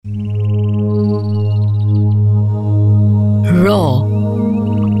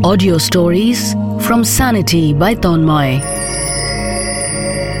Audio stories from Sanity by Tonmoy.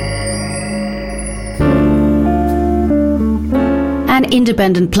 An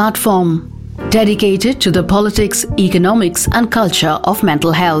independent platform dedicated to the politics, economics and culture of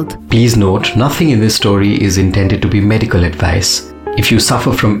mental health. Please note, nothing in this story is intended to be medical advice. If you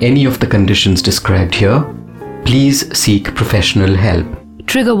suffer from any of the conditions described here, please seek professional help.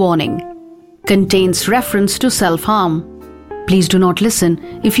 Trigger warning. Contains reference to self-harm. Please do not listen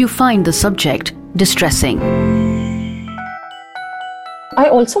if you find the subject distressing. I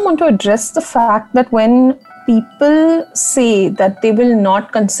also want to address the fact that when people say that they will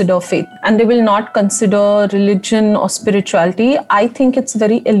not consider faith and they will not consider religion or spirituality, I think it's a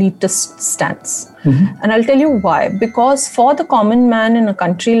very elitist stance. And I'll tell you why. Because for the common man in a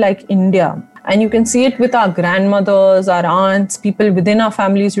country like India, and you can see it with our grandmothers, our aunts, people within our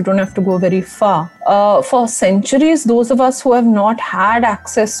families, you don't have to go very far. For centuries, those of us who have not had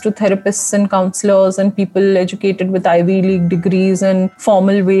access to therapists and counselors and people educated with Ivy League degrees and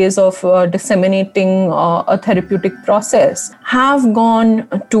formal ways of disseminating a therapeutic process have gone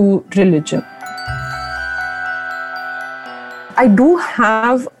to religion. I do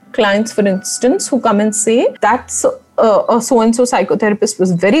have clients, for instance, who come and say that's a so-and-so psychotherapist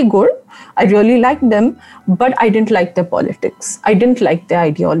was very good. I really liked them, but I didn't like their politics. I didn't like their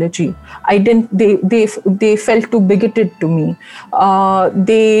ideology. They felt too bigoted to me.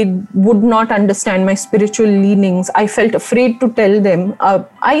 They would not understand my spiritual leanings. I felt afraid to tell them.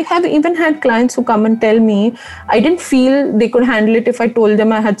 I have even had clients who come and tell me I didn't feel they could handle it if I told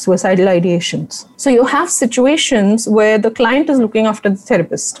them I had suicidal ideations. So you have situations where the client is looking after the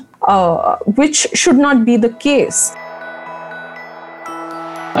therapist, which should not be the case.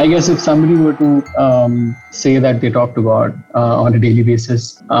 I guess if somebody were to say that they talk to God on a daily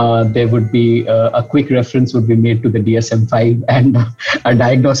basis, there would be a quick reference would be made to the DSM-5 and a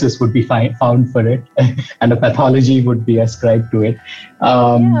diagnosis would be found for it and a pathology would be ascribed to it.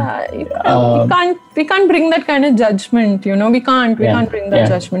 We can't bring that kind of judgment, we can't bring that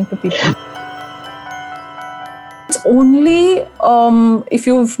judgment to people. It's only, if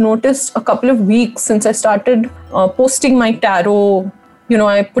you've noticed, a couple of weeks since I started posting my tarot.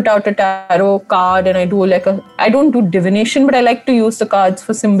 I put out a tarot card and I don't do divination, but I like to use the cards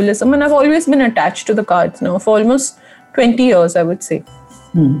for symbolism. And I've always been attached to the cards now for almost 20 years, I would say.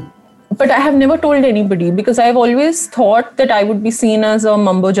 But I have never told anybody because I've always thought that I would be seen as a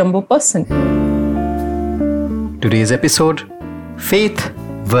mumbo-jumbo person. Today's episode, Faith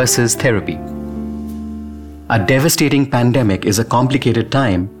versus Therapy. A devastating pandemic is a complicated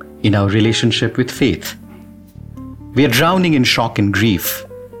time in our relationship with faith. We are drowning in shock and grief,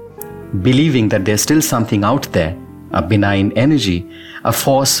 believing that there's still something out there, a benign energy, a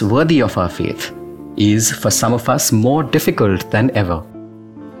force worthy of our faith, is for some of us more difficult than ever.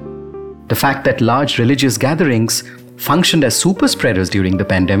 The fact that large religious gatherings functioned as super spreaders during the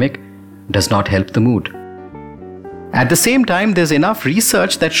pandemic does not help the mood. At the same time, there's enough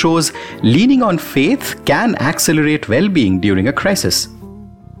research that shows leaning on faith can accelerate well-being during a crisis.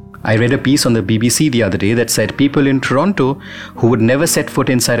 I read a piece on the BBC the other day that said people in Toronto who would never set foot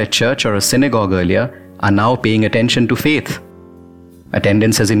inside a church or a synagogue earlier are now paying attention to faith.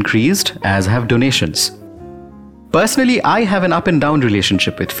 Attendance has increased, as have donations. Personally, I have an up and down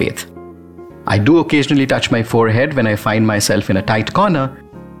relationship with faith. I do occasionally touch my forehead when I find myself in a tight corner,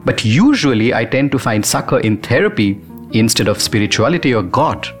 but usually I tend to find succor in therapy instead of spirituality or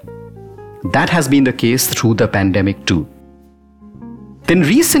God. That has been the case through the pandemic too. Then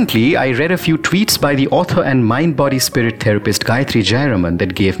recently, I read a few tweets by the author and mind-body-spirit therapist Gayatri Jayaraman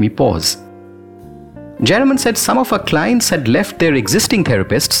that gave me pause. Jayaraman said some of her clients had left their existing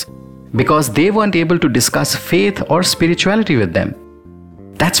therapists because they weren't able to discuss faith or spirituality with them.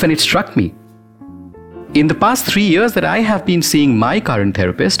 That's when it struck me. In the past 3 years that I have been seeing my current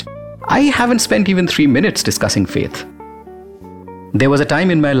therapist, I haven't spent even 3 minutes discussing faith. There was a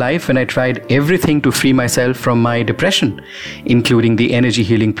time in my life when I tried everything to free myself from my depression, including the energy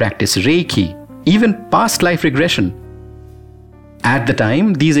healing practice Reiki, even past life regression. At the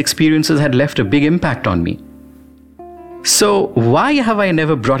time, these experiences had left a big impact on me. So why have I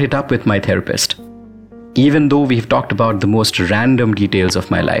never brought it up with my therapist, even though we've talked about the most random details of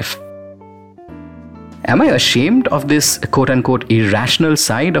my life? Am I ashamed of this quote-unquote irrational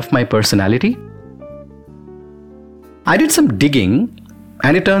side of my personality? I did some digging,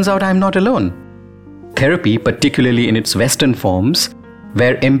 and it turns out I'm not alone. Therapy, particularly in its Western forms,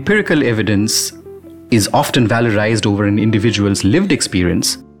 where empirical evidence is often valorized over an individual's lived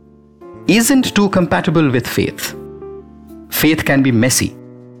experience, isn't too compatible with faith. Faith can be messy.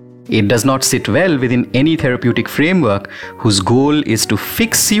 It does not sit well within any therapeutic framework whose goal is to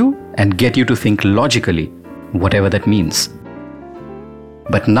fix you and get you to think logically, whatever that means.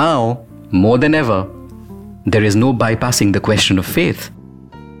 But now, more than ever, there is no bypassing the question of faith.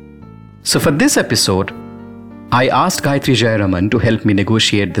 So for this episode, I asked Gayatri Jayaraman to help me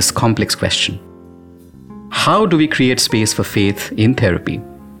negotiate this complex question. How do we create space for faith in therapy?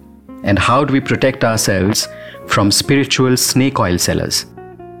 And how do we protect ourselves from spiritual snake oil sellers?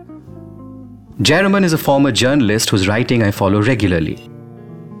 Jayaraman is a former journalist whose writing I follow regularly.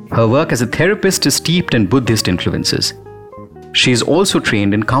 Her work as a therapist is steeped in Buddhist influences. She is also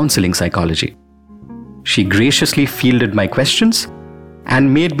trained in counseling psychology. She graciously fielded my questions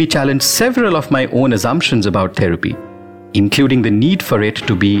and made me challenge several of my own assumptions about therapy, including the need for it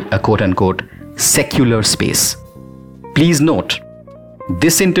to be a quote-unquote secular space. Please note,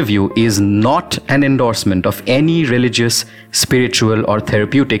 this interview is not an endorsement of any religious, spiritual, or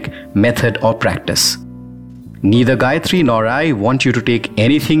therapeutic method or practice. Neither Gayatri nor I want you to take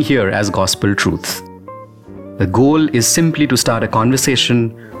anything here as gospel truths. The goal is simply to start a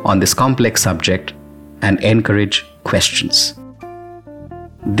conversation on this complex subject and encourage questions.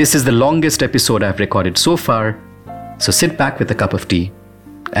 This is the longest episode I've recorded so far, so sit back with a cup of tea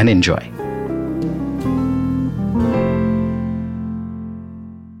and enjoy.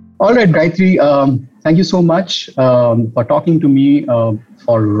 All right, Gayatri, thank you so much for talking to me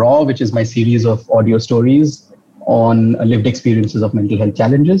for Raw, which is my series of audio stories on lived experiences of mental health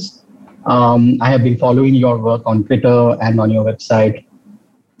challenges. I have been following your work on Twitter and on your website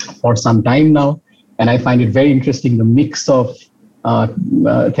for some time now, and I find it very interesting, the mix of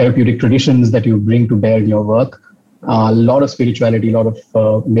therapeutic traditions that you bring to bear in your work. A lot of spirituality, a lot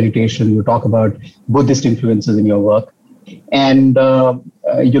of meditation. You talk about Buddhist influences in your work. And,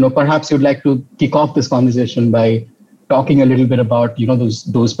 perhaps you'd like to kick off this conversation by talking a little bit about,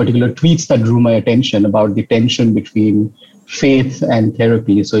 those particular tweets that drew my attention about the tension between faith and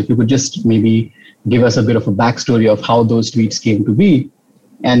therapy. So if you could just maybe give us a bit of a backstory of how those tweets came to be,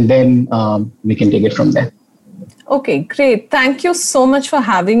 and then we can take it from there. Okay, great. Thank you so much for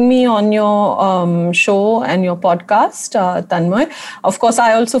having me on your show and your podcast, Tanmay. Of course,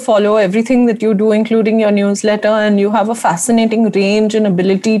 I also follow everything that you do, including your newsletter, and you have a fascinating range and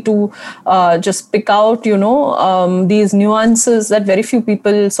ability to just pick out, these nuances that very few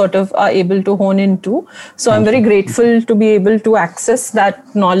people sort of are able to hone into. So I'm very grateful to be able to access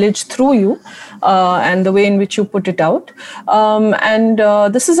that knowledge through you and the way in which you put it out. And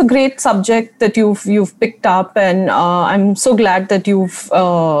this is a great subject that you've picked up, and I'm so glad that you've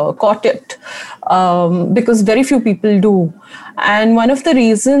caught it because very few people do. And one of the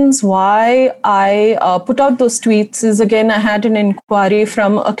reasons why I put out those tweets is, again, I had an inquiry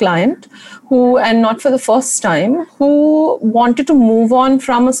from a client who, and not for the first time, who wanted to move on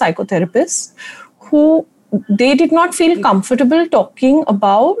from a psychotherapist who they did not feel comfortable talking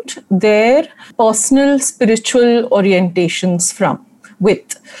about their personal spiritual orientations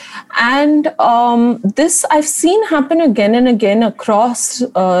with. And this I've seen happen again and again across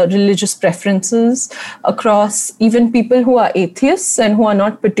religious preferences, across even people who are atheists and who are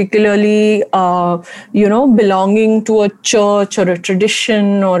not particularly, belonging to a church or a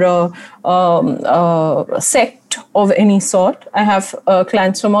tradition or a sect of any sort. I have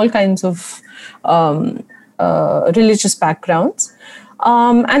clients from all kinds of religious backgrounds.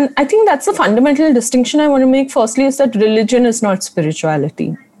 And I think that's the fundamental distinction I want to make. Firstly, is that religion is not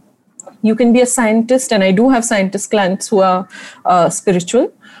spirituality. You can be a scientist, and I do have scientist clients who are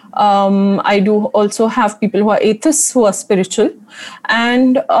spiritual. I do also have people who are atheists who are spiritual.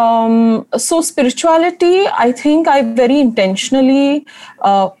 And so spirituality, I think I very intentionally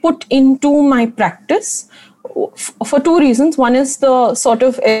put into my practice for two reasons. One is the sort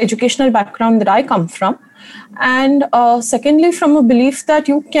of educational background that I come from. And secondly, from a belief that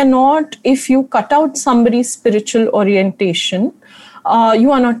you cannot, if you cut out somebody's spiritual orientation,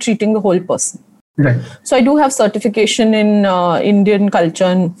 you are not treating the whole person. Right. So I do have certification in Indian culture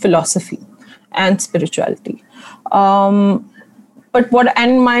and philosophy and spirituality. And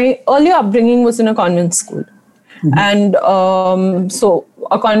my earlier upbringing was in a convent school. Mm-hmm. And so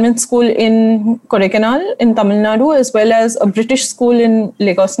a convent school in Kodaikanal in Tamil Nadu, as well as a British school in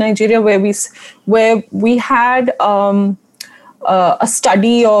Lagos, Nigeria, where we had a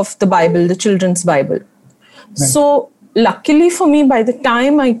study of the Bible, the children's Bible. Right. So luckily for me, by the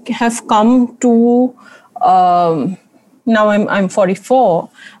time I have come to now I'm 44.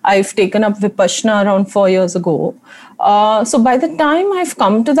 I've taken up Vipassana around 4 years ago. So by the time I've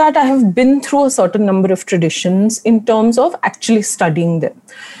come to that, I have been through a certain number of traditions in terms of actually studying them.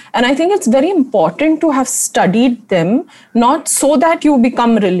 And I think it's very important to have studied them, not so that you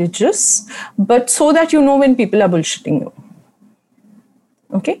become religious, but so that you know when people are bullshitting you.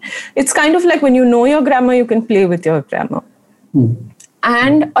 Okay? It's kind of like when you know your grammar, you can play with your grammar.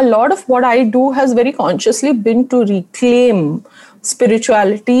 And a lot of what I do has very consciously been to reclaim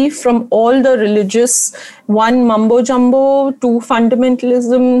spirituality from all the religious, 1, mumbo jumbo, 2,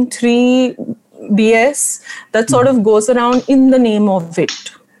 fundamentalism, 3, BS that sort of goes around in the name of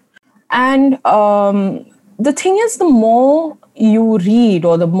it. And the thing is, the more you read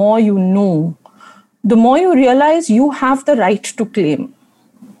or the more you know, the more you realize you have the right to claim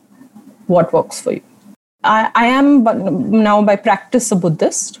what works for you. I am now by practice a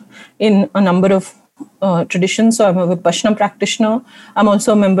Buddhist in a number of traditions. So I'm a Vipassana practitioner. I'm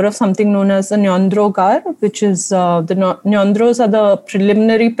also a member of something known as the Nyondro-gar, which is the Nyondros are the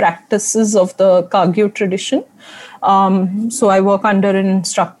preliminary practices of the Kagyu tradition. So I work under an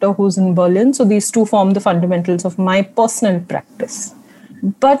instructor who's in Berlin. So these two form the fundamentals of my personal practice.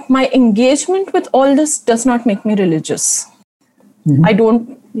 But my engagement with all this does not make me religious. I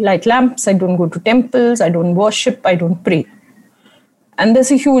don't light lamps, I don't go to temples, I don't worship, I don't pray. And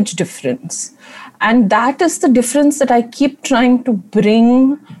there's a huge difference. And that is the difference that I keep trying to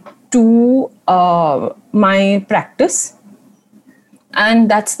bring to my practice.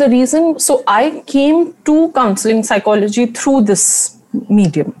 And that's the reason. So I came to counseling psychology through this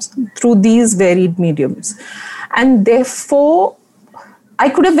mediums, through these varied mediums. And therefore, I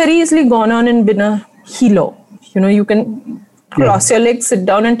could have very easily gone on and been a healer. You know, you can cross your legs, sit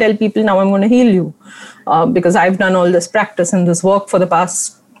down and tell people, now I'm going to heal you. Because I've done all this practice and this work for the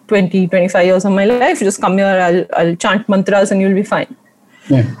past 20, 25 years of my life. Just come here, I'll chant mantras and you'll be fine.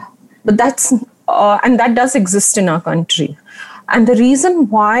 Yeah. But that's, and that does exist in our country. And the reason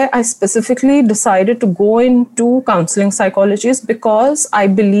why I specifically decided to go into counseling psychology is because I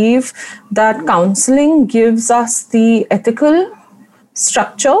believe that counseling gives us the ethical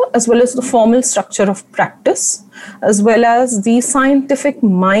structure as well as the formal structure of practice, as well as the scientific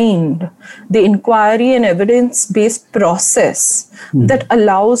mind, the inquiry and evidence-based process that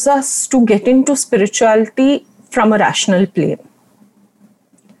allows us to get into spirituality from a rational plane.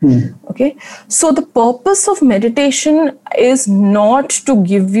 Okay, so the purpose of meditation is not to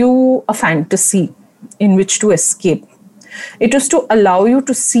give you a fantasy in which to escape. It is to allow you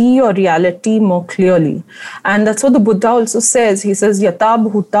to see your reality more clearly. And that's what the Buddha also says. He says, Yata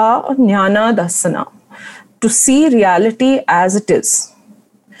bhuta jnana dasana. To see reality as it is.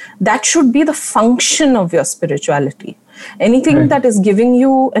 That should be the function of your spirituality. Anything that is giving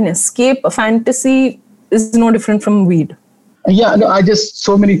you an escape, a fantasy, is no different from weed. Yeah, no,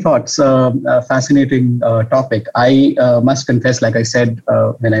 so many thoughts. Fascinating topic. I must confess, like I said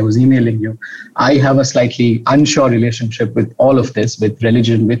when I was emailing you, I have a slightly unsure relationship with all of this, with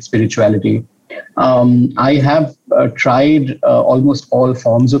religion, with spirituality. I have tried almost all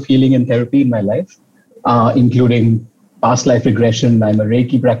forms of healing and therapy in my life, including past life regression. I'm a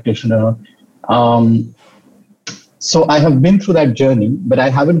Reiki practitioner. So I have been through that journey, but I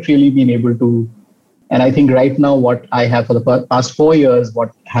haven't really been able to. And I think right now what I have for the past 4 years,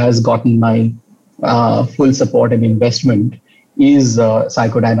 what has gotten my full support and investment is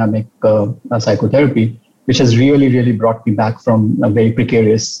psychodynamic psychotherapy, which has really, really brought me back from a very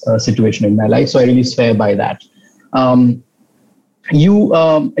precarious situation in my life. So I really swear by that. You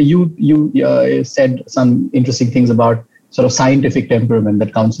said some interesting things about sort of scientific temperament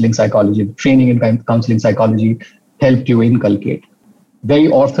that counseling psychology, the training in counseling psychology helped you inculcate. Very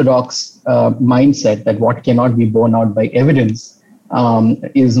orthodox mindset that what cannot be borne out by evidence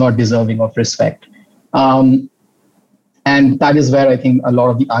is not deserving of respect. And that is where I think a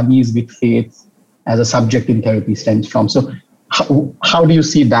lot of the unease with faith as a subject in therapy stems from. So how do you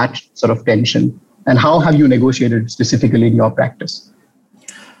see that sort of tension? And how have you negotiated specifically in your practice?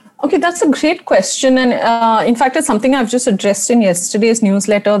 Okay, that's a great question. And in fact, it's something I've just addressed in yesterday's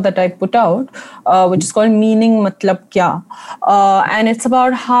newsletter that I put out, which is called Meaning Matlab Kya. And it's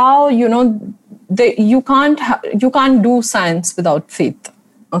about how, you can't do science without faith.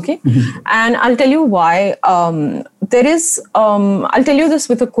 Okay. Mm-hmm. And I'll tell you why. I'll tell you this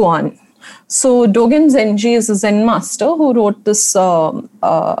with a koan. So Dogen Zenji is a Zen master who wrote this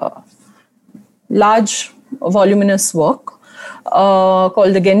large voluminous work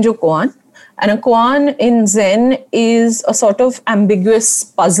called the Genjo Koan. And a koan in Zen is a sort of ambiguous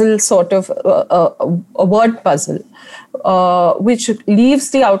puzzle, sort of a word puzzle, which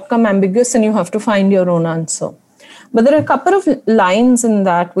leaves the outcome ambiguous and you have to find your own answer. But there are a couple of lines in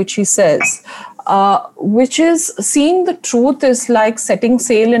that which he says, which is seeing the truth is like setting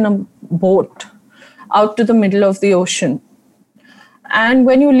sail in a boat out to the middle of the ocean. And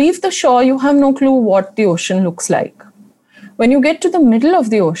when you leave the shore, you have no clue what the ocean looks like. When you get to the middle of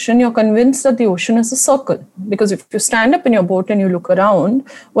the ocean, you're convinced that the ocean is a circle. Because if you stand up in your boat and you look around,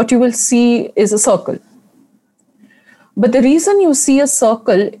 what you will see is a circle. But the reason you see a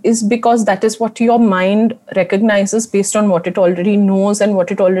circle is because that is what your mind recognizes based on what it already knows and what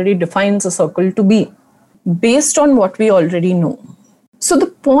it already defines a circle to be, based on what we already know. So the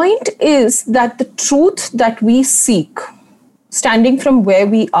point is that the truth that we seek, standing from where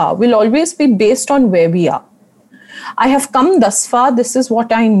we are, will always be based on where we are. I have come thus far, this is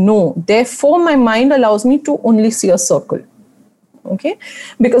what I know. Therefore, my mind allows me to only see a circle. Okay?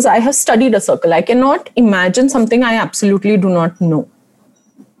 Because I have studied a circle. I cannot imagine something I absolutely do not know.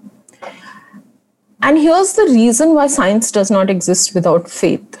 And here's the reason why science does not exist without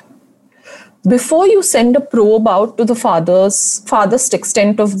faith. Before you send a probe out to the farthest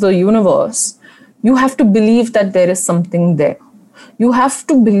extent of the universe, you have to believe that there is something there. You have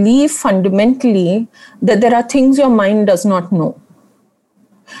to believe fundamentally that there are things your mind does not know.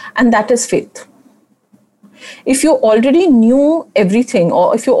 And that is faith. If you already knew everything,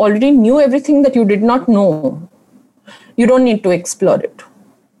 or if you already knew everything that you did not know, you don't need to explore it.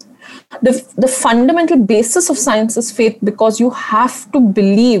 The fundamental basis of science is faith, because you have to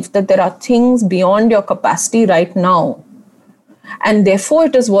believe that there are things beyond your capacity right now. And therefore,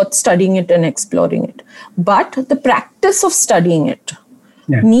 it is worth studying it and exploring it. But the practice of studying it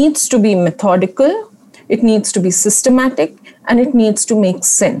needs to be methodical, it needs to be systematic, and it needs to make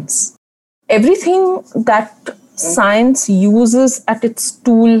sense. Everything that science uses as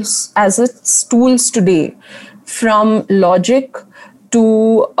its tools today, from logic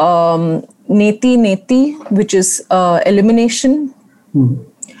to neti, which is elimination,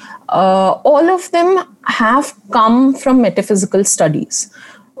 all of them have come from metaphysical studies.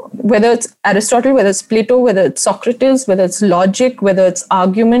 Whether it's Aristotle, whether it's Plato, whether it's Socrates, whether it's logic, whether it's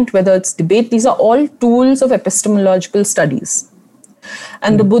argument, whether it's debate, these are all tools of epistemological studies.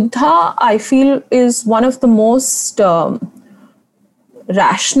 And the Buddha, I feel, is one of the most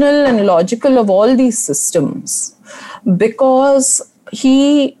rational and logical of all these systems, because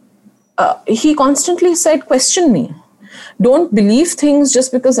he constantly said, question me. Don't believe things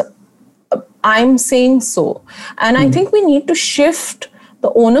just because I'm saying so. And I think we need to shift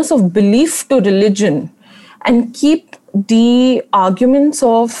the onus of belief to religion and keep the arguments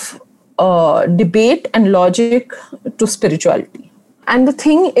of debate and logic to spirituality. And the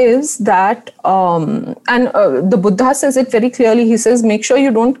thing is that, the Buddha says it very clearly. He says, make sure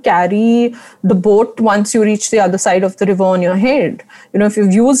you don't carry the boat once you reach the other side of the river on your head. If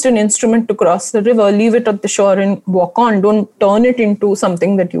you've used an instrument to cross the river, leave it at the shore and walk on. Don't turn it into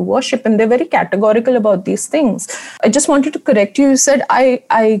something that you worship. And they're very categorical about these things. I just wanted to correct you. You said,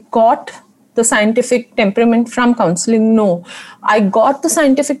 I got the scientific temperament from counseling. No, I got the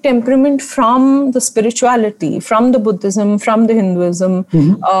scientific temperament from the spirituality, from the Buddhism, from the Hinduism,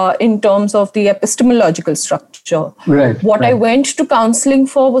 in terms of the epistemological structure. What I went to counseling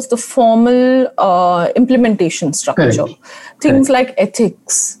for was the formal implementation structure. Things like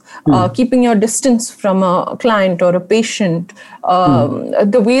ethics, keeping your distance from a client or a patient,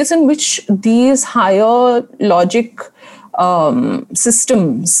 the ways in which these higher logic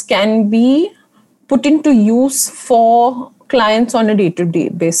systems can be put into use for clients on a day-to-day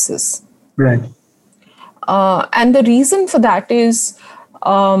basis. And the reason for that is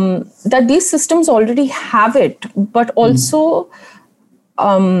that these systems already have it, but also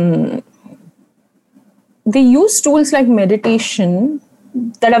they use tools like meditation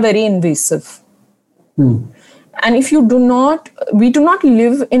that are very invasive. And if we do not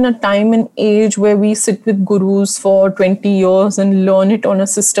live in a time and age where we sit with gurus for 20 years and learn it on a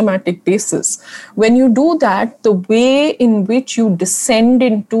systematic basis. When you do that, the way in which you descend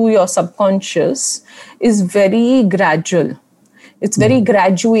into your subconscious is very gradual. It's very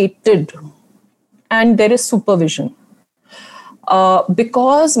graduated, and there is supervision.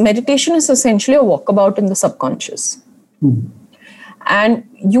 Because meditation is essentially a walkabout in the subconscious. And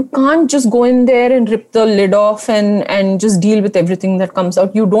you can't just go in there and rip the lid off and just deal with everything that comes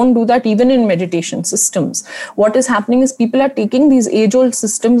out. You don't do that even in meditation systems. What is happening is people are taking these age-old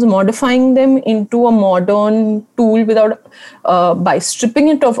systems, modifying them into a modern tool by stripping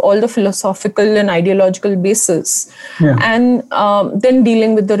it of all the philosophical and ideological basis, and then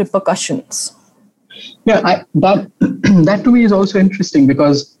dealing with the repercussions. That to me is also interesting,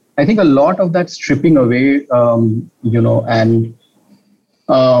 because I think a lot of that stripping away, and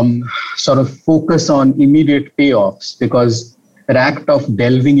sort of focus on immediate payoffs, because the act of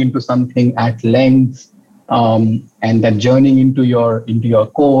delving into something at length, and that journeying into your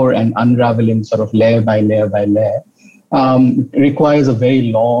core and unraveling sort of layer by layer by layer, requires a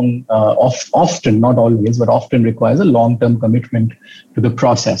very long, often, not always, but often requires a long-term commitment to the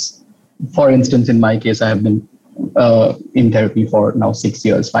process. For instance, in my case, I have been in therapy for now 6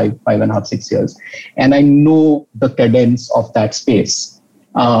 years, five and a half, 6 years. And I know the cadence of that space.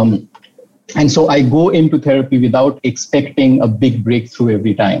 And so I go into therapy without expecting a big breakthrough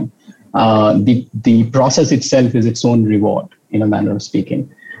every time. The process itself is its own reward, in a manner of speaking.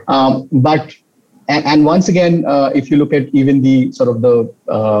 But once again, if you look at even the sort of the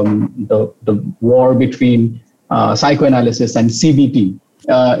war between psychoanalysis and CBT,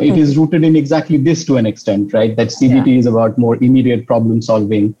 it is rooted in exactly this to an extent, right? That CBT is about more immediate problem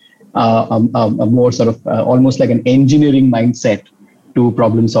solving, a more sort of almost like an engineering mindset to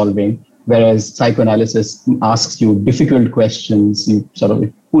problem solving, whereas psychoanalysis asks you difficult questions, it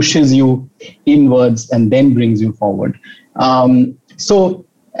pushes you inwards and then brings you forward. And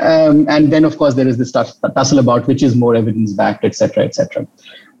then, of course, there is this tussle about which is more evidence-backed, et cetera, et cetera.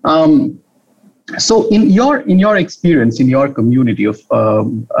 So in your experience, in your community of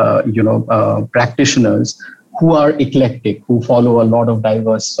practitioners who are eclectic, who follow a lot of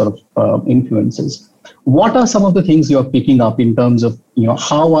diverse sort of influences, what are some of the things you're picking up in terms of,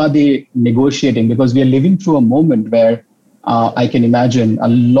 how are they negotiating? Because we are living through a moment where I can imagine a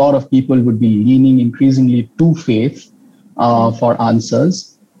lot of people would be leaning increasingly to faith for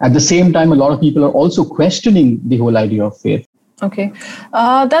answers. At the same time, a lot of people are also questioning the whole idea of faith. Okay,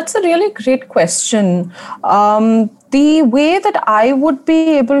 that's a really great question. The way that I would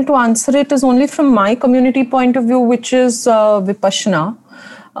be able to answer it is only from my community point of view, which is Vipassana.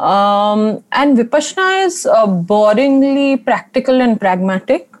 And Vipassana is boringly practical and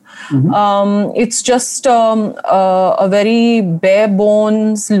pragmatic. Mm-hmm. It's just a very bare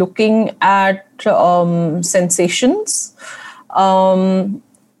bones looking at sensations.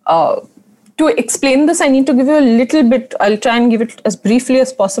 To explain this, I need to give you a little bit. I'll try and give it as briefly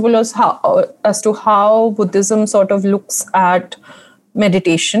as possible as to how Buddhism sort of looks at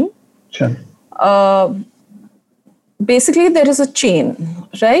meditation. Sure. Basically, there is a chain,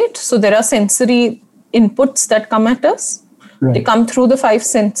 right? So there are sensory inputs that come at us. Right. They come through the 5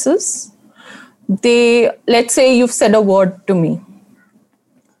 senses. Let's say you've said a word to me,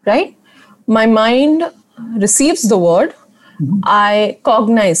 right? My mind receives the word. Mm-hmm. I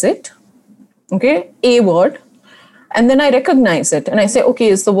cognize it. Okay, a word, and then I recognize it and I say, okay,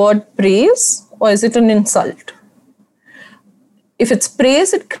 is the word praise or is it an insult? If it's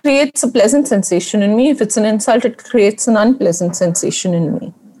praise, it creates a pleasant sensation in me. If it's an insult, it creates an unpleasant sensation in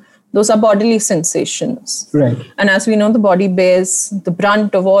me. Those are bodily sensations. Right. And as we know, the body bears the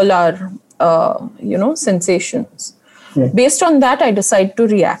brunt of all our, sensations. Right. Based on that, I decide to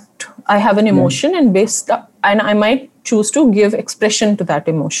react. I have an emotion, right. and I might choose to give expression to that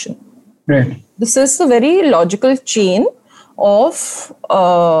emotion. Right. This is a very logical chain of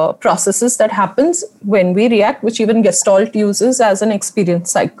processes that happens when we react, which even Gestalt uses as an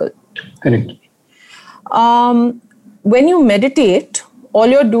experience cycle. Correct. When you meditate, all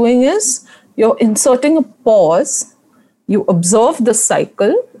you're doing is you're inserting a pause, you observe the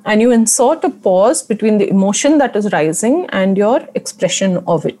cycle, and you insert a pause between the emotion that is rising and your expression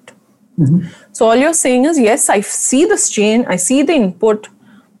of it. Mm-hmm. So all you're saying is, yes, I see this chain, I see the input,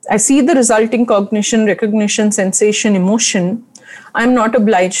 I see the resulting cognition, recognition, sensation, emotion. I'm not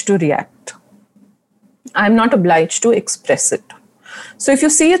obliged to react. I'm not obliged to express it. So if you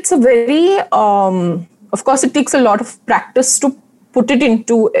see, it's a very, of course, it takes a lot of practice to put it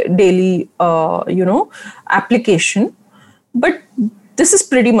into daily, application. But this is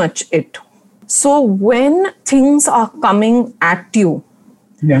pretty much it. So when things are coming at you,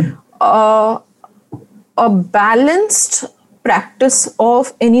 a balanced practice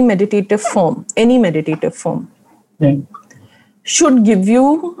of any meditative form, should give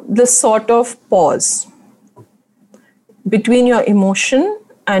you this sort of pause between your emotion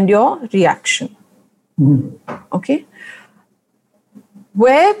and your reaction. Mm-hmm. Okay?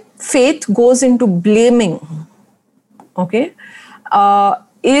 Where faith goes into blaming, okay,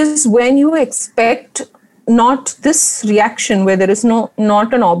 is when you expect not this reaction where there is not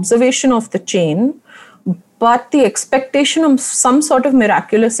an observation of the chain, but the expectation of some sort of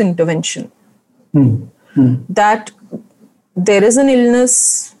miraculous intervention. Mm-hmm. That there is an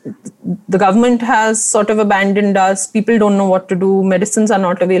illness, the government has sort of abandoned us, people don't know what to do, medicines are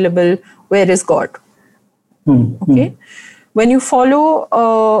not available, where is God? Mm-hmm. Okay? When you follow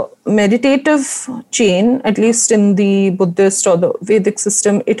a meditative chain, at least in the Buddhist or the Vedic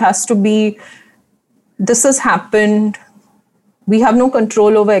system, it has to be, this has happened, we have no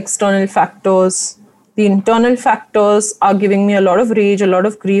control over external factors, the internal factors are giving me a lot of rage, a lot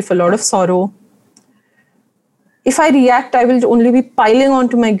of grief, a lot of sorrow. If I react, I will only be piling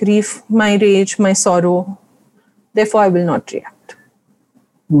onto my grief, my rage, my sorrow. Therefore, I will not react.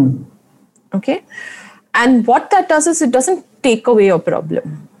 Okay? And what that does is it doesn't take away your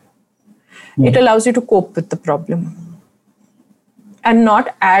problem. It allows you to cope with the problem and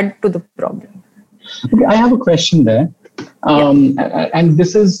not add to the problem. Okay, I have a question there. And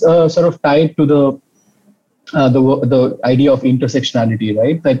this is sort of tied to the idea of intersectionality,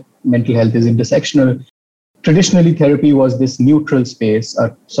 right? That mental health is intersectional. Traditionally, therapy was this neutral space.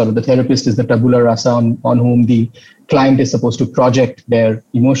 Sort of the therapist is the tabula rasa on whom the client is supposed to project their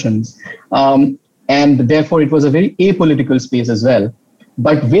emotions. And therefore, it was a very apolitical space as well.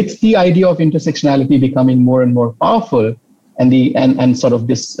 But with the idea of intersectionality becoming more and more powerful, and sort of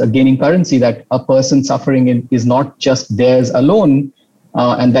this gaining currency that a person suffering is not just theirs alone,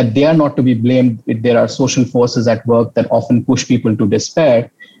 and that they are not to be blamed if there are social forces at work that often push people to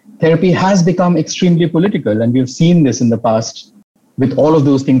despair, therapy has become extremely political. And we've seen this in the past with all of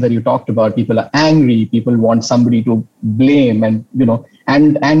those things that you talked about. People are angry, people want somebody to blame, and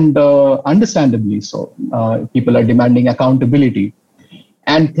understandably so. People are demanding accountability.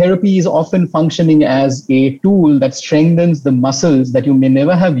 And therapy is often functioning as a tool that strengthens the muscles that you may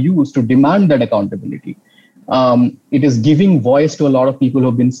never have used to demand that accountability. It is giving voice to a lot of people who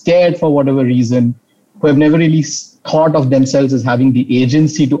have been scared for whatever reason, who have never really thought of themselves as having the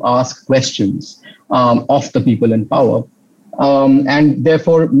agency to ask questions of the people in power. And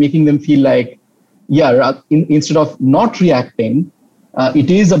therefore making them feel like, instead of not reacting,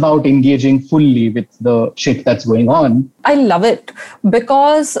 it is about engaging fully with the shit that's going on. I love it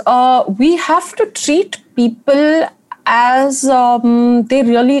because we have to treat people as they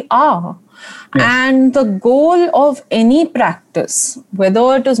really are. Yes. And the goal of any practice,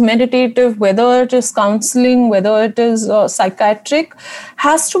 whether it is meditative, whether it is counseling, whether it is psychiatric,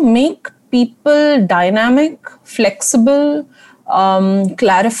 has to make people dynamic, flexible,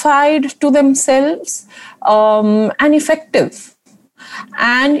 clarified to themselves, and effective.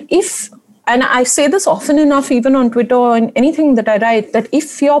 And I say this often enough, even on Twitter or in anything that I write, that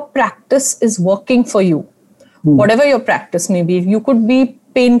if your practice is working for you, whatever your practice may be, you could be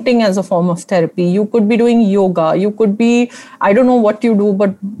painting as a form of therapy, you could be doing yoga, you could be, I don't know what you do,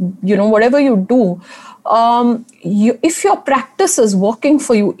 but whatever you do, if your practice is working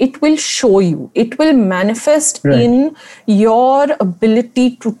for you, it will show you, it will manifest in your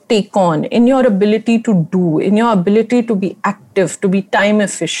ability to take on, in your ability to do, in your ability to be active, to be time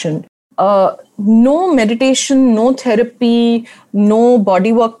efficient. No meditation, no therapy, no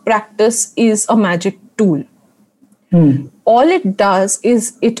bodywork practice is a magic tool. All it does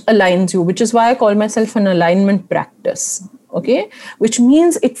is it aligns you, which is why I call myself an alignment practice. Okay, which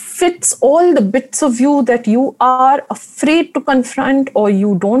means it fits all the bits of you that you are afraid to confront, or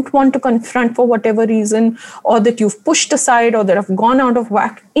you don't want to confront for whatever reason, or that you've pushed aside, or that have gone out of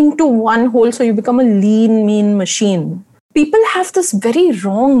whack, into one whole. So you become a lean, mean machine. People have this very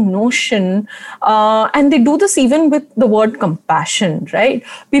wrong notion, and they do this even with the word compassion, right?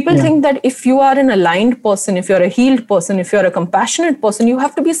 People think that if you are an aligned person, if you're a healed person, if you're a compassionate person, you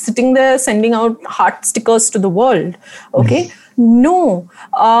have to be sitting there sending out heart stickers to the world, okay? No.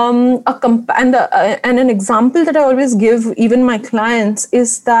 And an example that I always give even my clients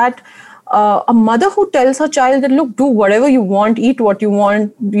is that a mother who tells her child that, look, do whatever you want, eat what you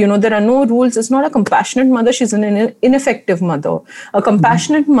want, there are no rules, is not a compassionate mother. She's an ineffective mother. A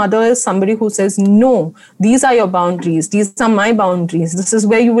compassionate mother is somebody who says, no, these are your boundaries. These are my boundaries. This is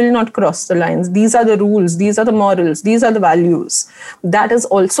where you will not cross the lines. These are the rules. These are the morals. These are the values. That is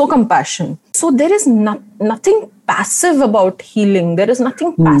also compassion. So there is nothing passive about healing. There is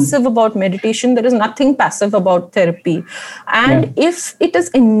nothing passive about meditation. There is nothing passive about therapy. And if it is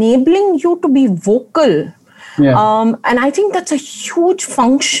enabling you to be vocal, and I think that's a huge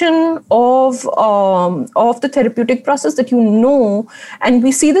function of the therapeutic process, that and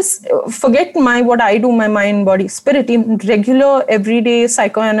we see this, forget what I do, my mind, body, spirit, in regular, everyday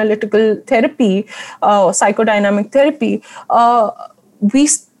psychoanalytical therapy, psychodynamic therapy, we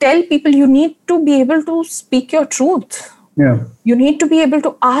tell people you need to be able to speak your truth. You need to be able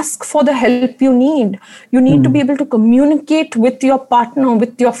to ask for the help you need. You need to be able to communicate with your partner,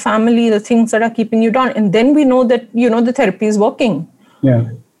 with your family, the things that are keeping you down. And then we know that, the therapy is working.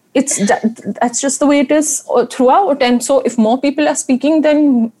 That's just the way it is throughout. And so if more people are speaking,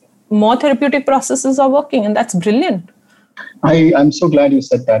 then more therapeutic processes are working. And that's brilliant. I'm so glad you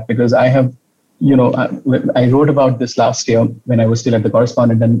said that, because I have, I wrote about this last year when I was still at the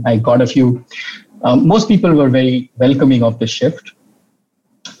Correspondent, and I got a few. Most people were very welcoming of the shift,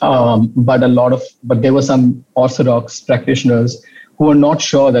 but there were some orthodox practitioners who were not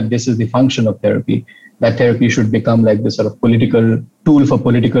sure that this is the function of therapy. that therapy should become like this sort of political tool for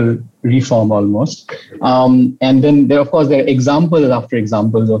political reform almost. And then there are examples after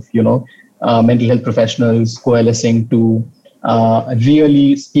examples of, mental health professionals coalescing to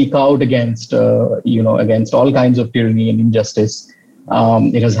really speak out against, against all kinds of tyranny and injustice.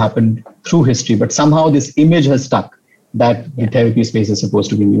 It has happened through history, but somehow this image has stuck that the therapy space is supposed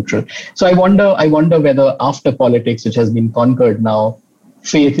to be neutral. So I wonder whether after politics, which has been conquered now,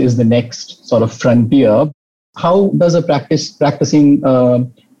 faith is the next sort of frontier. How does a practicing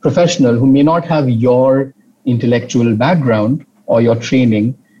professional who may not have your intellectual background or your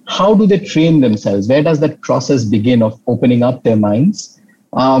training, how do they train themselves? Where does that process begin of opening up their minds?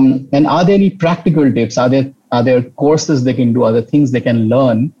 And are there any practical tips? Are there courses they can do? Are there things they can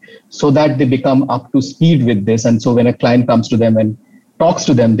learn so that they become up to speed with this? And so when a client comes to them and talks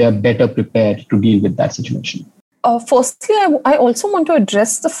to them, they are better prepared to deal with that situation. Firstly, I also want to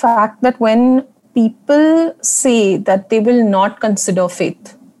address the fact that when people say that they will not consider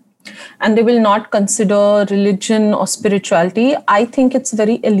faith and they will not consider religion or spirituality, I think it's a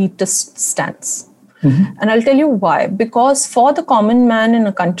very elitist stance. Mm-hmm. And I'll tell you why. Because for the common man in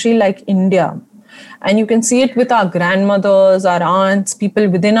a country like India, and you can see it with our grandmothers, our aunts, people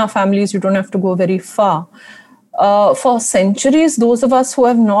within our families, you don't have to go very far. For centuries, those of us who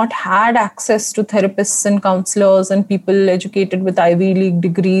have not had access to therapists and counselors and people educated with Ivy League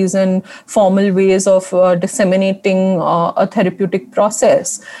degrees and formal ways of disseminating a therapeutic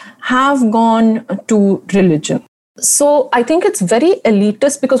process have gone to religion. So I think it's very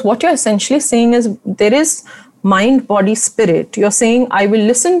elitist because what you're essentially saying is there is mind, body, spirit. You're saying, I will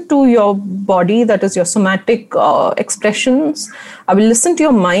listen to your body, that is your somatic expressions. I will listen to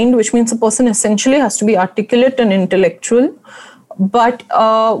your mind, which means a person essentially has to be articulate and intellectual. But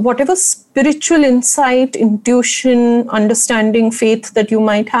whatever spiritual insight, intuition, understanding, faith that you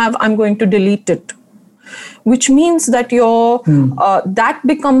might have, I'm going to delete it. Which means that that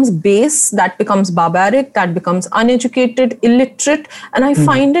becomes base, that becomes barbaric, that becomes uneducated, illiterate. And I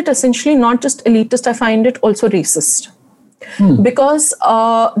find it essentially not just elitist, I find it also racist. Because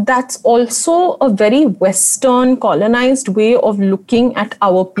that's also a very Western colonized way of looking at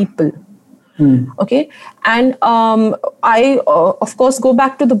our people. Okay. And I, of course, go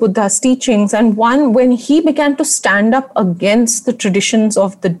back to the Buddha's teachings. And when he began to stand up against the traditions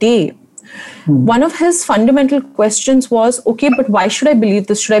of the day, one of his fundamental questions was, okay, but why should I believe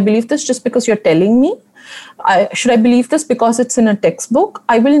this? Should I believe this just because you're telling me? Should I believe this because it's in a textbook?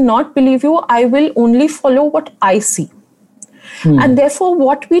 I will not believe you. I will only follow what I see. And therefore,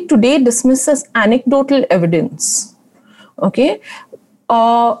 what we today dismiss as anecdotal evidence, okay,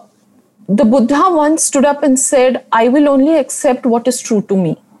 the Buddha once stood up and said, I will only accept what is true to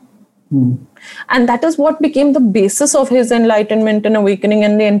me. And that is what became the basis of his enlightenment and awakening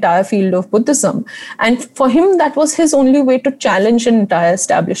in the entire field of Buddhism. And for him, that was his only way to challenge an entire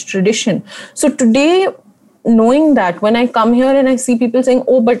established tradition. So today, knowing that, when I come here and I see people saying,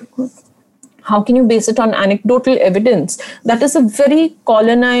 oh, but how can you base it on anecdotal evidence? That is a very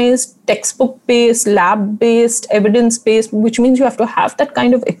colonized, textbook-based, lab-based, evidence-based, which means you have to have that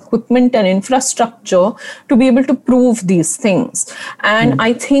kind of equipment and infrastructure to be able to prove these things. And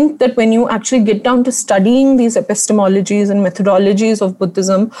I think that when you actually get down to studying these epistemologies and methodologies of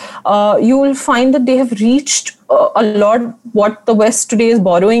Buddhism, you will find that they have reached a lot. What the West today is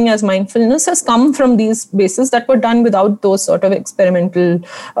borrowing as mindfulness has come from these bases that were done without those sort of experimental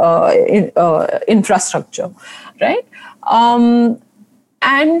infrastructure, right?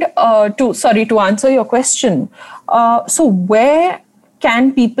 To answer your question, so where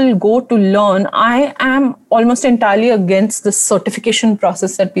can people go to learn? I am almost entirely against this certification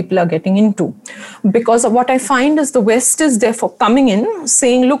process that people are getting into, because what I find is the West is therefore coming in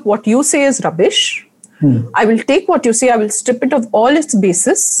saying, look, what you say is rubbish. I will take what you say, I will strip it of all its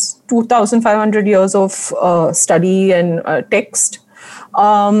basis, 2,500 years of study and text,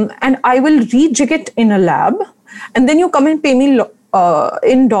 and I will rejig it in a lab, and then you come and pay me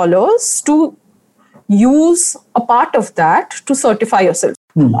in dollars to use a part of that to certify yourself.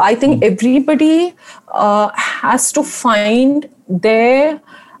 I think everybody has to find their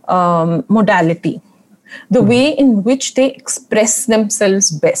modality, the way in which they express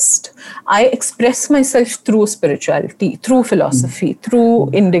themselves best. I express myself through spirituality, through philosophy,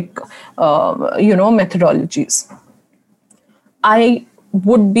 through Indic, methodologies. I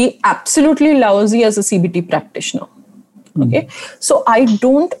would be absolutely lousy as a CBT practitioner. Okay, so I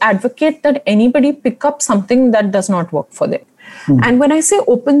don't advocate that anybody pick up something that does not work for them. And when I say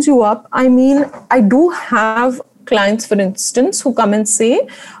opens you up, I mean, I do have clients, for instance, who come and say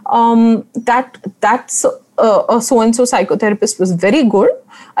that's a so-and-so psychotherapist was very good.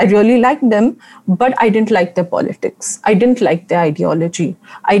 I really liked them, but I didn't like their politics. I didn't like their ideology.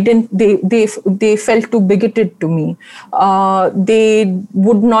 They felt too bigoted to me. They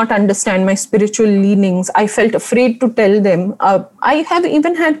would not understand my spiritual leanings. I felt afraid to tell them. I have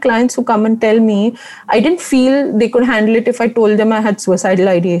even had clients who come and tell me I didn't feel they could handle it if I told them I had suicidal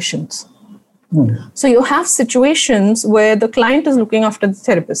ideations. So you have situations where the client is looking after the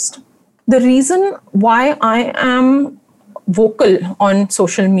therapist. The reason why I am vocal on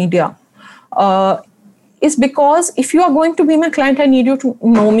social media is because if you are going to be my client, I need you to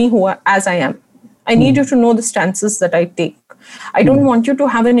know me as I am. I need you to know the stances that I take. I don't want you to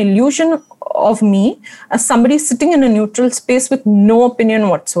have an illusion of me as somebody sitting in a neutral space with no opinion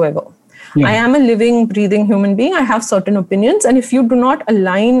whatsoever. Yeah. I am a living, breathing human being. I have certain opinions. And if you do not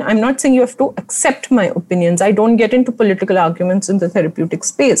align, I'm not saying you have to accept my opinions. I don't get into political arguments in the therapeutic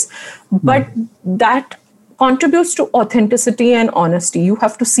space. But that contributes to authenticity and honesty. You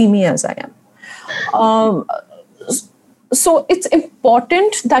have to see me as I am. So it's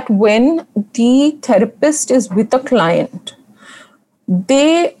important that when the therapist is with a client,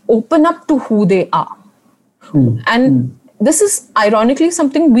 they open up to who they are. And this is ironically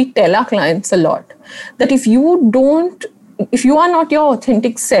something we tell our clients a lot, that if you are not your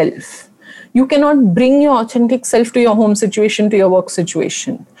authentic self, you cannot bring your authentic self to your home situation, to your work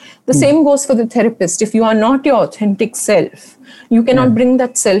situation. The same goes for the therapist. If you are not your authentic self, you cannot bring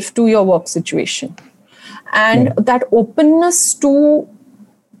that self to your work situation. And that openness to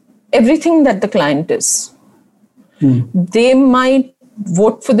everything that the client is. They might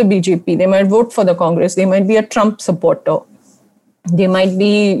vote for the BJP, they might vote for the Congress, they might be a Trump supporter. They might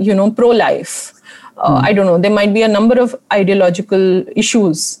be, pro-life. I don't know. There might be a number of ideological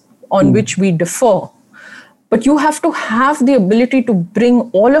issues on which we differ. But you have to have the ability to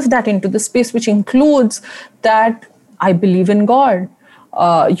bring all of that into the space, which includes that I believe in God.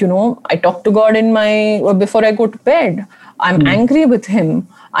 I talk to God before I go to bed. I'm angry with him.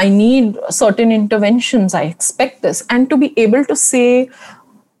 I need certain interventions. I expect this. And to be able to say,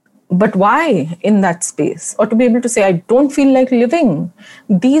 but why in that space? Or to be able to say, I don't feel like living.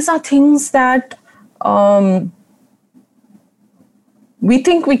 These are things that we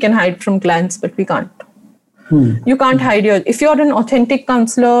think we can hide from clients, but we can't. You can't hide if you're an authentic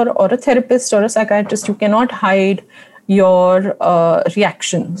counselor or a therapist or a psychiatrist, you cannot hide your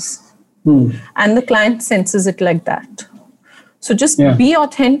reactions. And the client senses it like that. So just be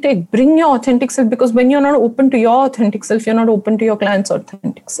authentic, bring your authentic self, because when you're not open to your authentic self, you're not open to your client's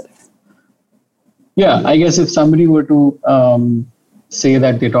authentic self. Yeah, I guess if somebody were to say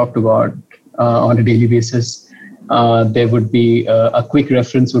that they talk to God on a daily basis, there would be a quick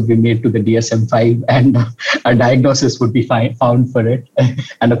reference would be made to the DSM-5 and a diagnosis would be found for it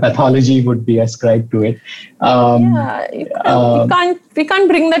and a pathology would be ascribed to it. We can't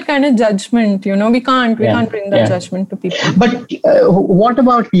bring that kind of judgment, we can't bring that judgment to people. But what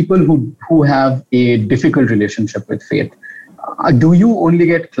about people who have a difficult relationship with faith? Do you only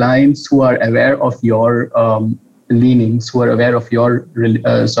get clients who are aware of your leanings, who are aware of your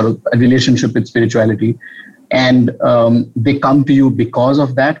sort of relationship with spirituality, and they come to you because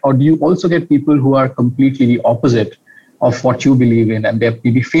of that? Or do you also get people who are completely the opposite of what you believe in and they're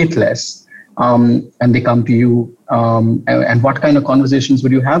maybe faithless, and they come to you? And what kind of conversations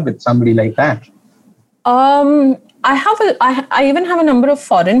would you have with somebody like that? I even have a number of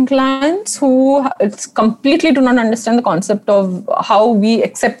foreign clients who completely do not understand the concept of how we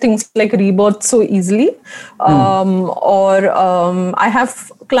accept things like rebirth so easly. I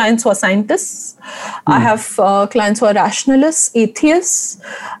have clients who are scientists. I have clients who are rationalists, atheists,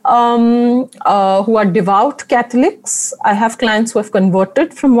 who are devout Catholics. I have clients who have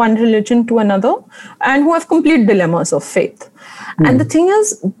converted from one religion to another and who have complete dilemmas of faith. And the thing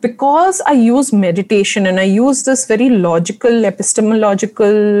is, because I use meditation and I use this very logical,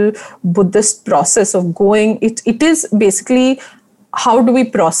 epistemological Buddhist process of going, it is basically how do we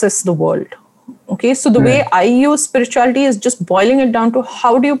process the world? Okay, so the way I use spirituality is just boiling it down to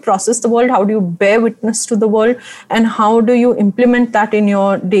how do you process the world, how do you bear witness to the world, and how do you implement that in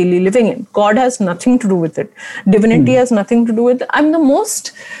your daily living? God has nothing to do with it. Divinity has nothing to do with it. I'm the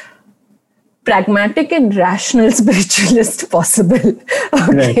most pragmatic and rational spiritualist possible.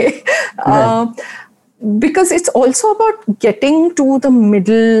 Okay. Because it's also about getting to the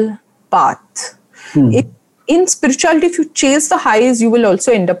middle path. In spirituality, if you chase the highs, you will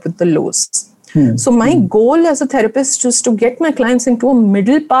also end up with the lows. So my goal as a therapist is to get my clients into a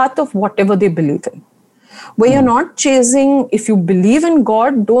middle path of whatever they believe in. Where you're not chasing, if you believe in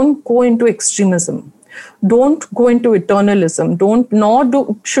God, don't go into extremism. Don't go into eternalism.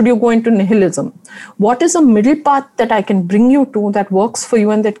 Should you go into nihilism. What is a middle path that I can bring you to that works for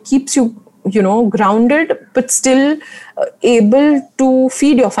you and that keeps you, grounded, but still able to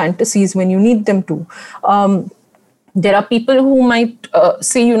feed your fantasies when you need them to. There are people who might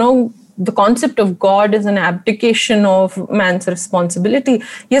say, the concept of God is an abdication of man's responsibility.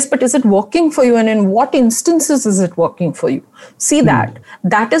 Yes, but is it working for you? And in what instances is it working for you? See that.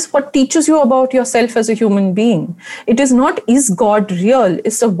 That is what teaches you about yourself as a human being. It is not, is God real?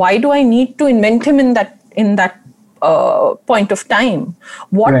 It's why do I need to invent him in that point of time?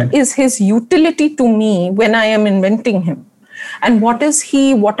 What is his utility to me when I am inventing him? And what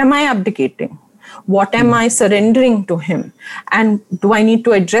am I abdicating? What am I surrendering to him? And do I need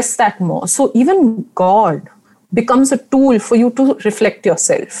to address that more? So even God becomes a tool for you to reflect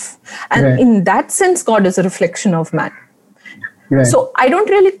yourself. And in that sense, God is a reflection of man. So I don't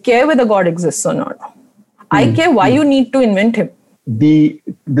really care whether God exists or not. I care why you need to invent him. The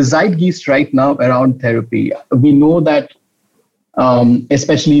zeitgeist right now around therapy, we know that,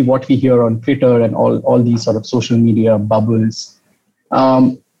 especially what we hear on Twitter and all these sort of social media bubbles,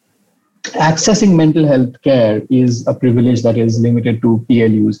 accessing mental health care is a privilege that is limited to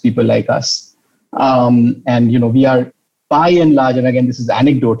PLUs, people like us. And, we are by and large, and again, this is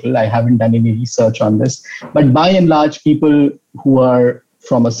anecdotal, I haven't done any research on this, but by and large, people who are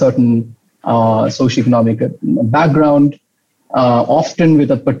from a certain socioeconomic background, often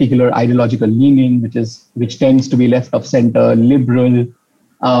with a particular ideological leaning, which tends to be left of center, liberal,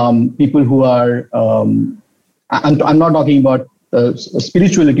 people who are, I'm not talking about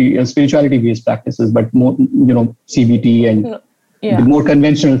spirituality-based practices, but more, CBT and the more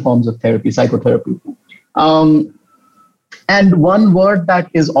conventional forms of therapy, psychotherapy. And one word that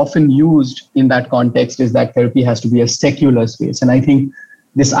is often used in that context is that therapy has to be a secular space. And I think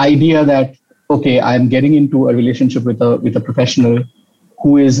this idea that, okay, I'm getting into a relationship with a professional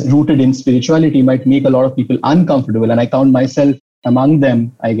who is rooted in spirituality might make a lot of people uncomfortable. And I count myself among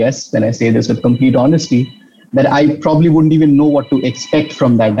them, I guess, when I say this with complete honesty, that I probably wouldn't even know what to expect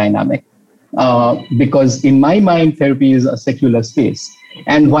from that dynamic. Because in my mind, therapy is a secular space.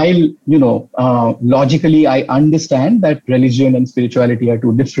 And while, logically, I understand that religion and spirituality are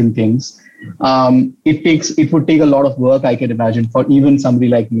two different things, it would take a lot of work, I can imagine, for even somebody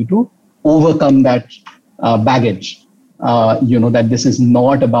like me to overcome that baggage, that this is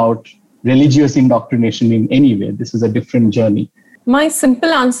not about religious indoctrination in any way. This is a different journey. My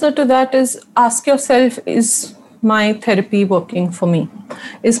simple answer to that is ask yourself, is my therapy working for me?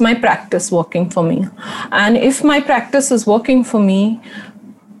 Is my practice working for me? And if my practice is working for me,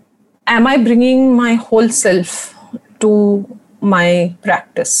 am I bringing my whole self to my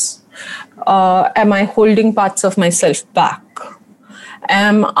practice? Am I holding parts of myself back?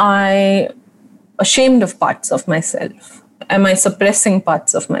 Am I ashamed of parts of myself? Am I suppressing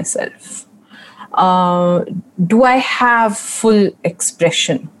parts of myself? Do I have full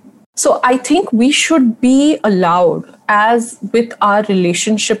expression? So I think we should be allowed, as with our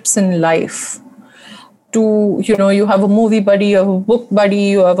relationships in life, to, you have a movie buddy, you have a book buddy,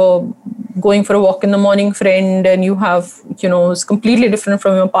 you have a going for a walk in the morning friend, and you have, it's completely different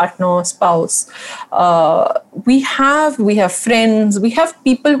from your partner or spouse. We have friends, we have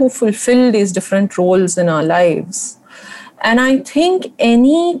people who fulfill these different roles in our lives. And I think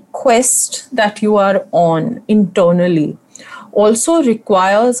any quest that you are on internally also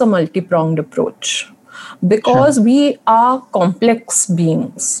requires a multi-pronged approach, because we are complex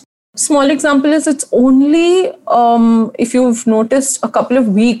beings. Small example is, it's only, if you've noticed, a couple of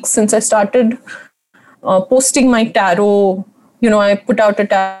weeks since I started posting my tarot. I put out a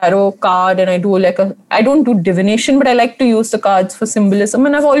tarot card and I don't do divination, but I like to use the cards for symbolism.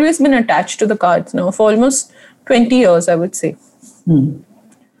 And I've always been attached to the cards now for almost 20 years, I would say.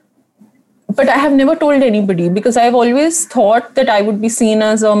 But I have never told anybody, because I've always thought that I would be seen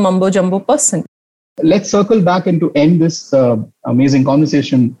as a mumbo-jumbo person. Let's circle back and to end this amazing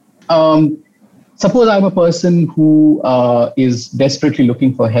conversation. Suppose I'm a person who is desperately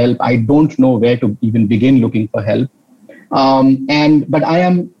looking for help. I don't know where to even begin looking for help. But I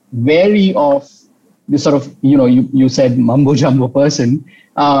am wary of this sort of, you said mumbo-jumbo person.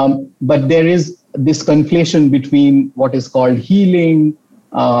 But there is this conflation between what is called healing,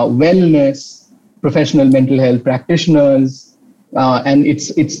 wellness, professional mental health practitioners, and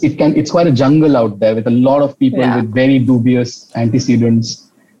it's quite a jungle out there with a lot of people with very dubious antecedents,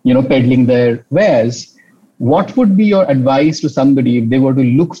 peddling their wares. What would be your advice to somebody if they were to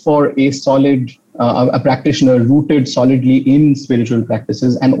look for a solid, a practitioner rooted solidly in spiritual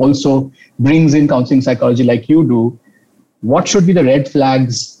practices and also brings in counseling psychology like you do? what should be the red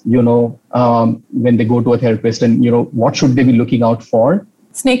flags, when they go to a therapist, and, what should they be looking out for?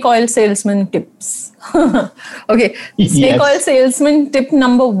 Snake oil salesman tips. Okay. Snake Yes. oil salesman tip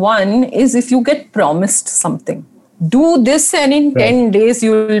number 1 is, if you get promised something, do this and in 10 days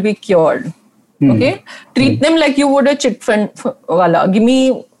you will be cured. Okay. Treat them like you would a chit fund wala. Give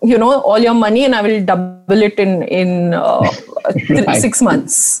me, all your money and I will double it in 6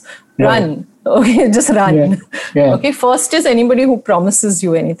 months. Run. Okay, just run. Yeah. Okay, first is anybody who promises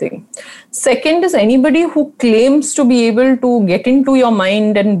you anything. Second is anybody who claims to be able to get into your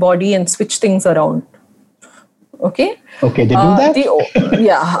mind and body and switch things around. Okay? Okay, they do that?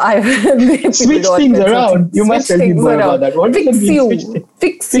 I will Switch things around. You must tell me more about that. What Fix you.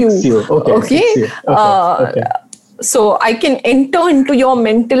 Fix you. Okay. Fix you. Okay. So I can enter into your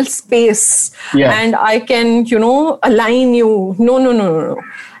mental space and I can, align you. No.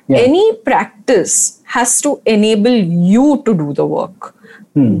 Yeah. Any practice has to enable you to do the work.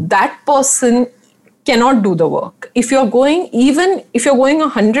 That person cannot do the work. If you're going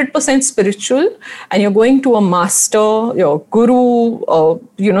 100% spiritual and you're going to a master, your guru,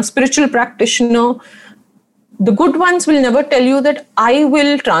 spiritual practitioner, the good ones will never tell you that I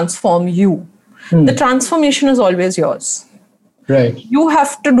will transform you. The transformation is always yours. Right. You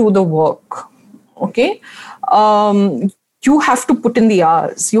have to do the work. Okay. You have to put in the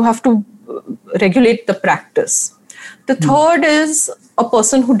hours. You have to regulate the practice. The third is a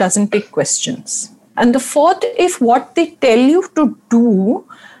person who doesn't take questions. And the fourth, if what they tell you to do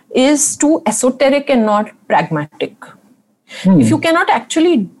is too esoteric and not pragmatic. If you cannot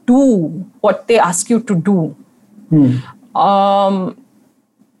actually do what they ask you to do,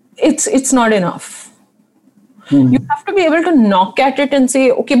 it's not enough. You have to be able to knock at it and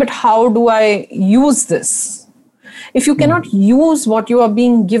say, okay, but how do I use this? If you cannot use what you are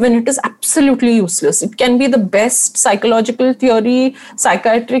being given, it is absolutely useless. It can be the best psychological theory,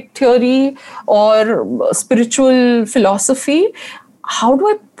 psychiatric theory, or spiritual philosophy. How do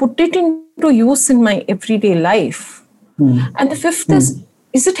I put it into use in my everyday life? And the fifth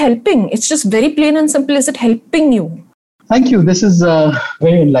is it helping? It's just very plain and simple. Is it helping you? Thank you. This is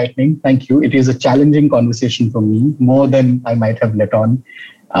very enlightening. Thank you. It is a challenging conversation for me, more than I might have let on.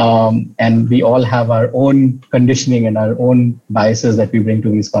 And we all have our own conditioning and our own biases that we bring to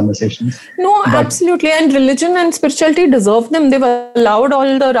these conversations. No, absolutely. And religion and spirituality deserve them. They've allowed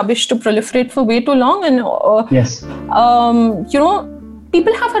all the rubbish to proliferate for way too long. And,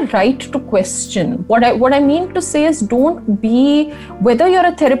 people have a right to question. What I mean to say is, don't be, whether you're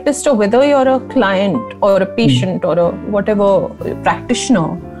a therapist or whether you're a client or a patient or a whatever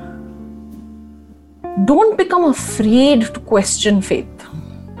practitioner, don't become afraid to question faith.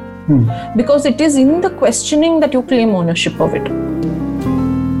 Because it is in the questioning that you claim ownership of it.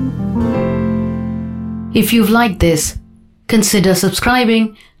 If you've liked this, consider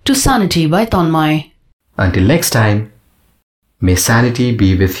subscribing to Sanity by Tanmay. Until next time, may sanity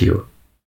be with you.